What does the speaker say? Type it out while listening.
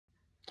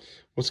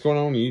What's going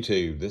on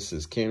YouTube? This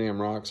is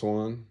Can-Am Rocks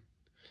One.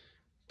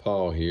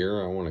 Paul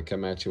here. I want to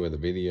come at you with a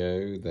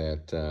video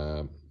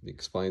that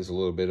explains a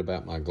little bit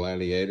about my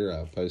Gladiator.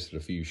 I've posted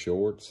a few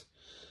shorts.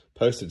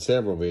 Posted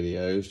several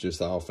videos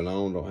just off and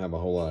on. Don't have a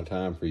whole lot of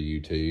time for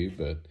YouTube,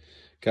 but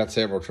got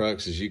several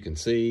trucks as you can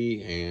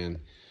see, and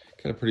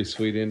got a pretty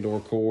sweet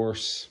indoor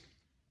course.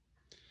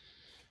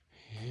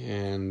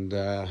 And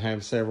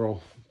have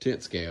several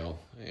tent scale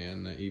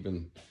and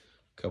even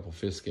a couple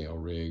fifth scale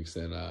rigs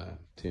that I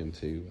tend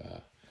to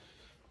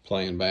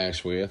play and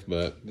bash with.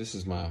 But this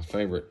is my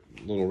favorite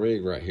little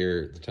rig right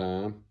here at the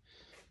time,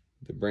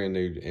 the brand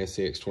new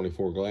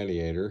Scx24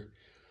 Gladiator.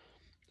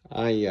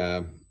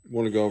 I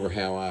want to go over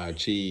how I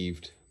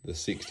achieved the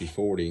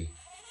 60/40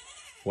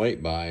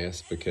 weight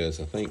bias,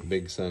 because I think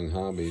Big Sung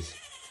Hobbies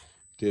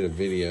did a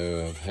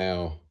video of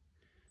how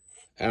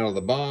out of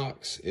the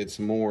box it's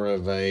more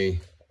of a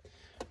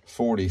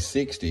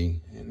 40/60,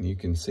 and you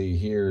can see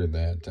here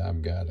that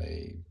I've got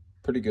a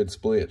pretty good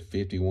split,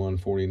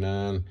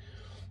 51/49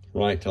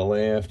 right to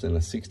left and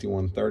a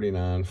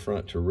 61/39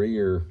 front to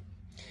rear.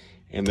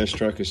 And this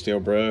truck is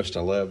still brushed.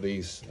 I love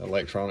these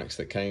electronics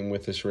that came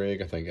with this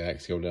rig. I think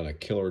Axio done a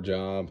killer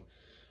job.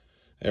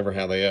 Ever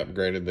how they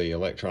upgraded the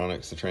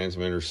electronics, the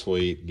transmitter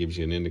suite gives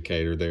you an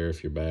indicator there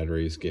if your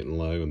battery is getting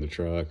low in the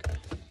truck.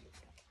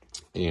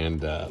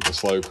 And the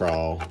slow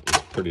crawl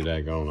is pretty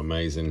daggone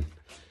amazing.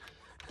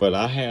 But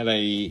I had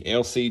a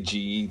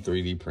LCG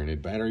 3D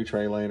printed battery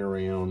tray laying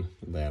around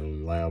that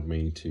allowed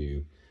me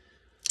to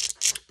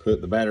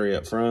put the battery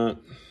up front.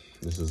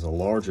 This is a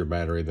larger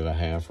battery that I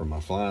have for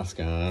my Fly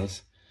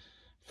Skies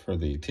for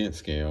the tent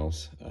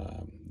scales.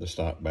 The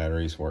stock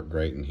batteries work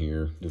great in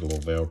here. Did a little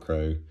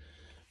Velcro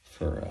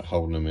for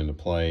holding them into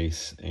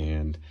place,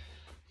 and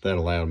that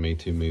allowed me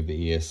to move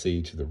the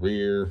ESC to the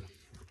rear.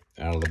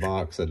 Out of the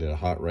box, I did a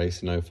Hot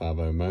Racing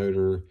 050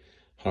 motor,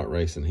 Hot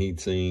Racing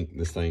heatsink.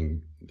 This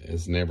thing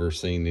has never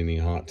seen any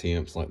hot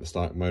temps like the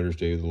stock motors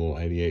do, the little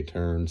 88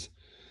 turns.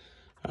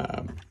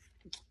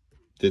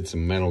 Did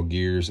some metal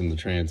gears in the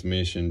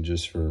transmission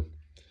just for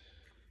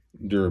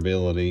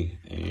durability,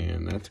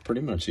 and that's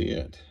pretty much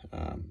it.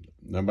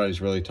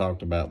 Nobody's really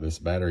talked about this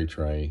battery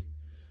tray,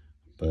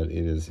 but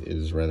it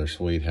is rather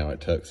sweet how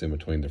it tucks in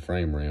between the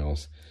frame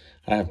rails.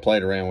 I have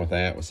played around with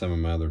that with some of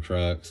my other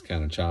trucks,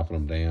 kind of chopping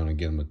them down and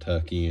getting them to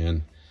tuck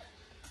in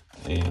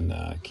and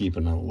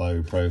keeping a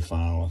low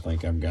profile. I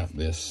think I've got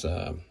this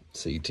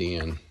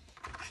C10,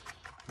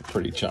 a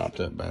pretty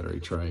chopped up battery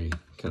tray,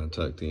 kind of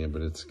tucked in,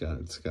 but it's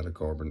got a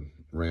carbon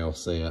rail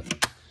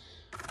set.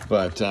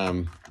 But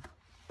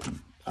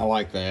I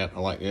like that. I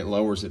like it.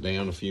 Lowers it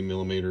down a few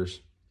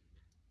millimeters,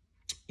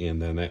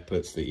 and then that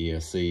puts the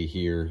ESC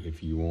here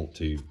if you want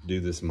to do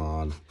this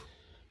mod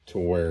to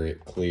where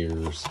it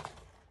clears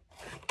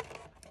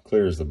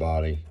the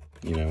body.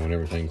 You know, when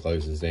everything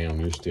closes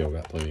down, you've still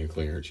got plenty of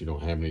clearance. You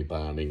don't have any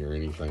binding or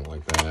anything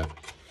like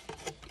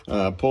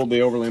that. Pulled the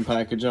overland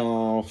package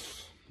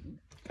off.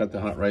 Got the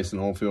Hot Racing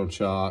oil field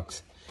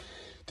shocks.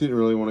 Didn't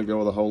really want to go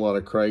with a whole lot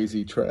of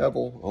crazy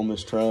travel on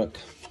this truck.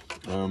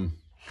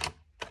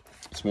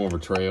 It's more of a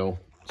trail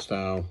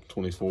style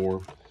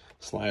 24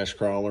 slash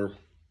crawler.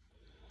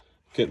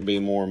 Couldn't be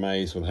more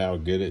amazed with how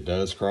good it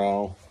does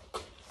crawl.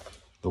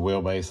 The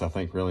wheelbase, I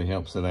think, really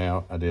helps it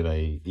out. I did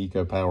a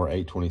EcoPower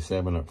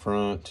 827 up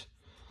front.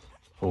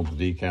 Pulled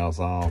the decals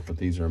off, but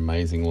these are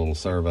amazing little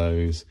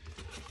servos.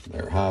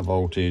 They're high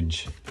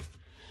voltage,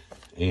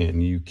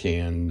 and you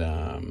can,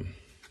 I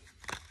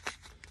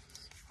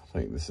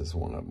think this is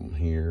one of them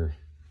here.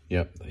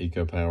 Yep, the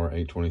EcoPower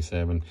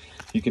 827.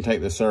 You can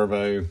take the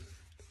servo,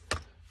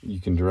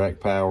 you can direct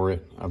power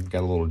it. I've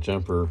got a little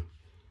jumper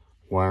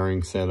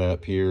wiring set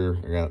up here.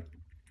 I got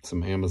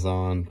some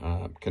Amazon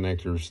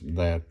connectors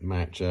that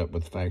match up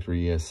with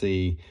factory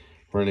ESC.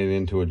 Run it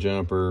into a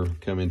jumper,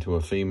 come into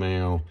a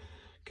female.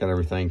 Got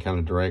everything kind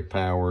of direct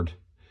powered.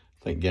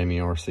 I think Gamey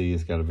RC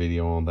has got a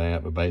video on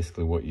that, but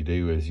basically what you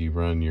do is you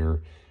run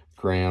your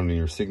ground and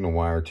your signal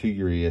wire to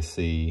your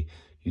ESC.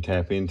 You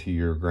tap into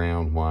your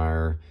ground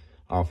wire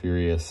off your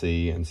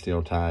ESC and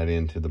still tie it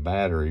into the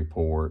battery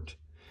port.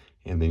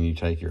 And then you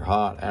take your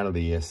hot out of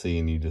the ESC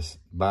and you just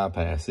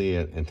bypass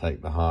it and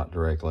take the hot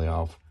directly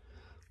off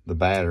the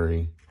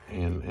battery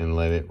and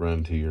let it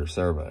run to your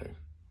servo.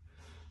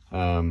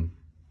 And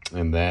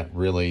that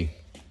really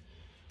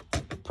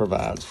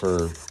provides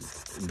for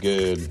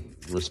good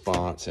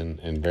response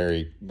and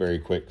very, very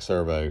quick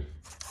servo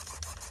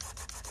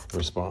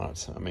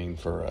response. I mean,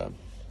 for a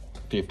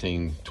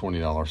 $15,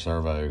 $20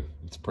 servo,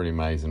 it's pretty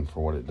amazing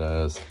for what it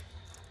does.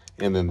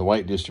 And then the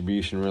weight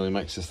distribution really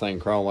makes this thing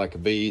crawl like a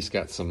beast.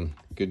 Got some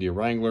Goodyear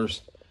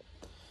Wranglers.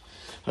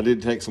 I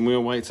did take some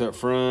wheel weights up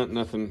front,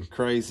 nothing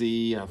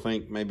crazy. I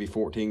think maybe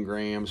 14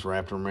 grams,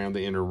 wrapped them around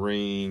the inner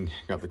ring.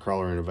 Got the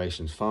Crawler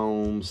Innovations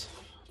foams,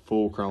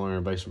 full Crawler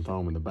Innovation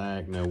foam in the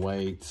back, no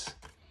weights.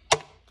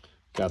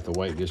 Got the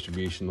weight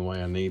distribution the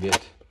way I need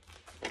it.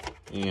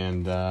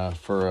 And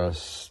for a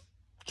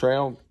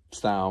trail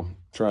style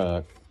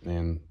truck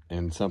and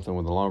something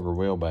with a longer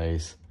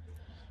wheelbase,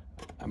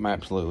 I'm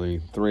absolutely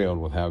thrilled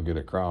with how good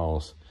it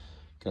crawls.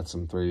 Got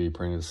some 3D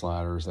printed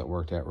sliders that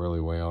worked out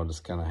really well.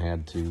 Just kind of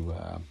had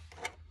to,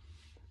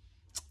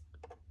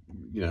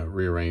 you know,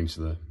 rearrange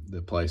the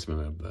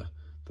placement of the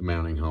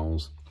mounting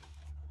holes.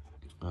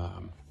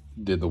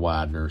 Did the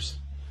wideners,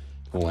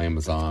 little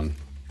Amazon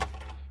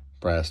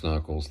brass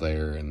knuckles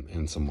there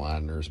and some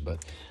wideners,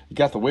 but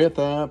got the width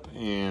up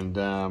and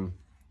a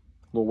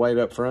little weight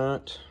up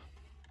front.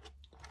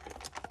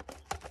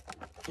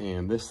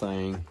 And this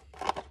thing,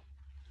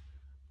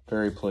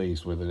 very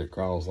pleased with it. It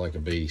crawls like a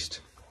beast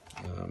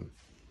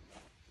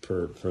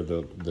for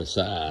the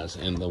size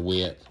and the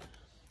width.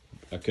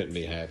 I couldn't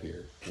be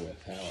happier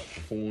with how it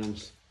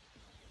performs.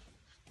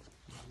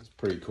 It's a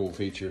pretty cool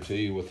feature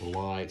too with the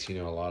lights. You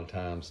know, a lot of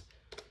times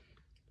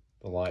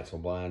the lights will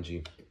blind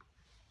you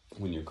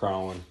when you're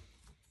crawling.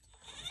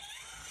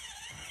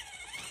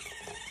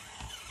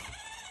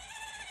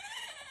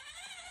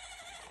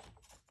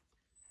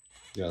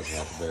 You guys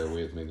have to bear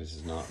with me. This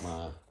is not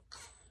my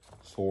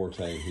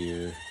forte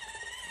here.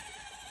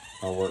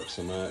 I work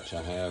so much,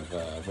 I have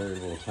very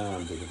little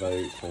time to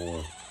devote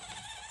for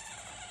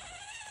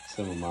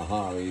some of my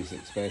hobbies,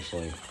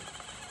 especially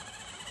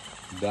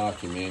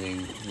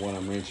documenting what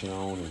I'm wrenching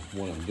on and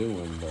what I'm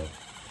doing, but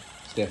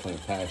it's definitely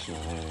a passion I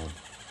have.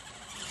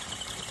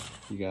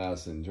 If you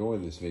guys enjoy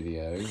this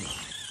video,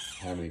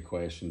 have any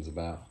questions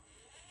about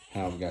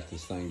how I've got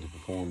this thing to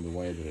perform the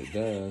way that it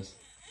does,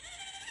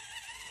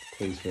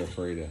 please feel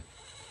free to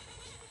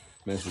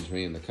message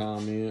me in the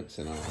comments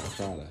and I'll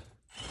try to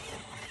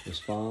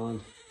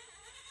respond,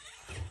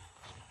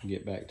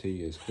 get back to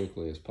you as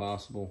quickly as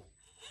possible.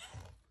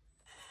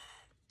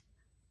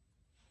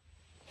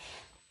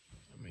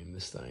 I mean,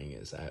 this thing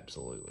is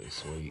absolutely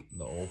sweet.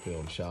 The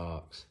oil-filled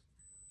shocks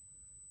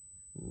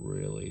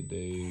really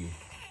do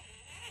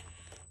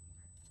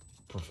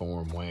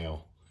perform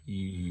well.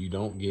 You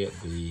don't get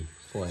the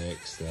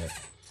flex that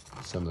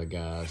some of the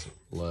guys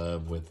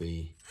love with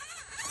the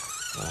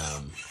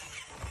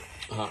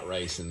hot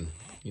racing,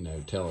 you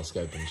know,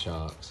 telescoping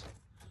shocks.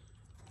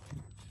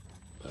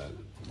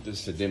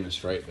 Just to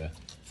demonstrate the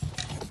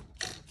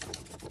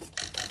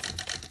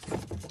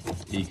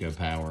eco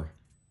power,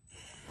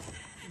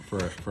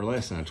 for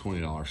less than a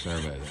 $20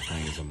 servo, that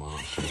thing is a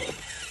monster,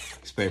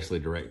 especially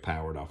direct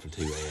powered off of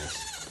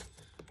 2S.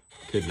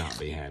 Could not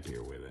be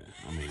happier with it.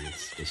 I mean,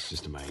 it's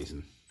just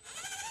amazing.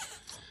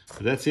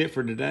 But that's it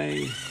for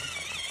today. Like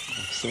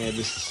I said,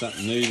 this is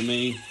something new to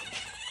me.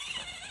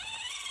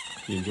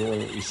 If you enjoy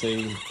what you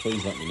see,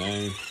 please let me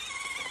know.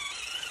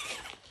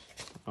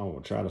 I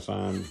will try to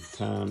find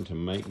time to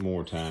make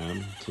more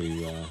time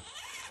to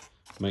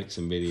make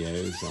some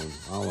videos on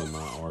all of my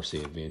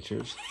RC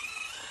adventures.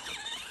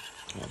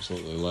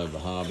 Absolutely love the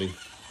hobby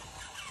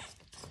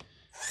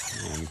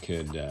and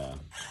could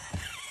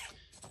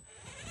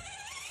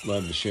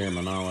love to share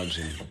my knowledge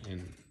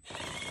and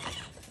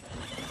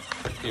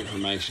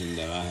information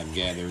that I have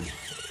gathered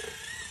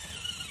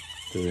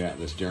throughout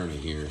this journey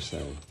here.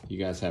 So you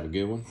guys have a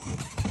good one,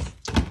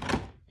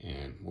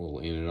 and we'll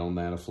end it on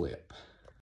that a flip.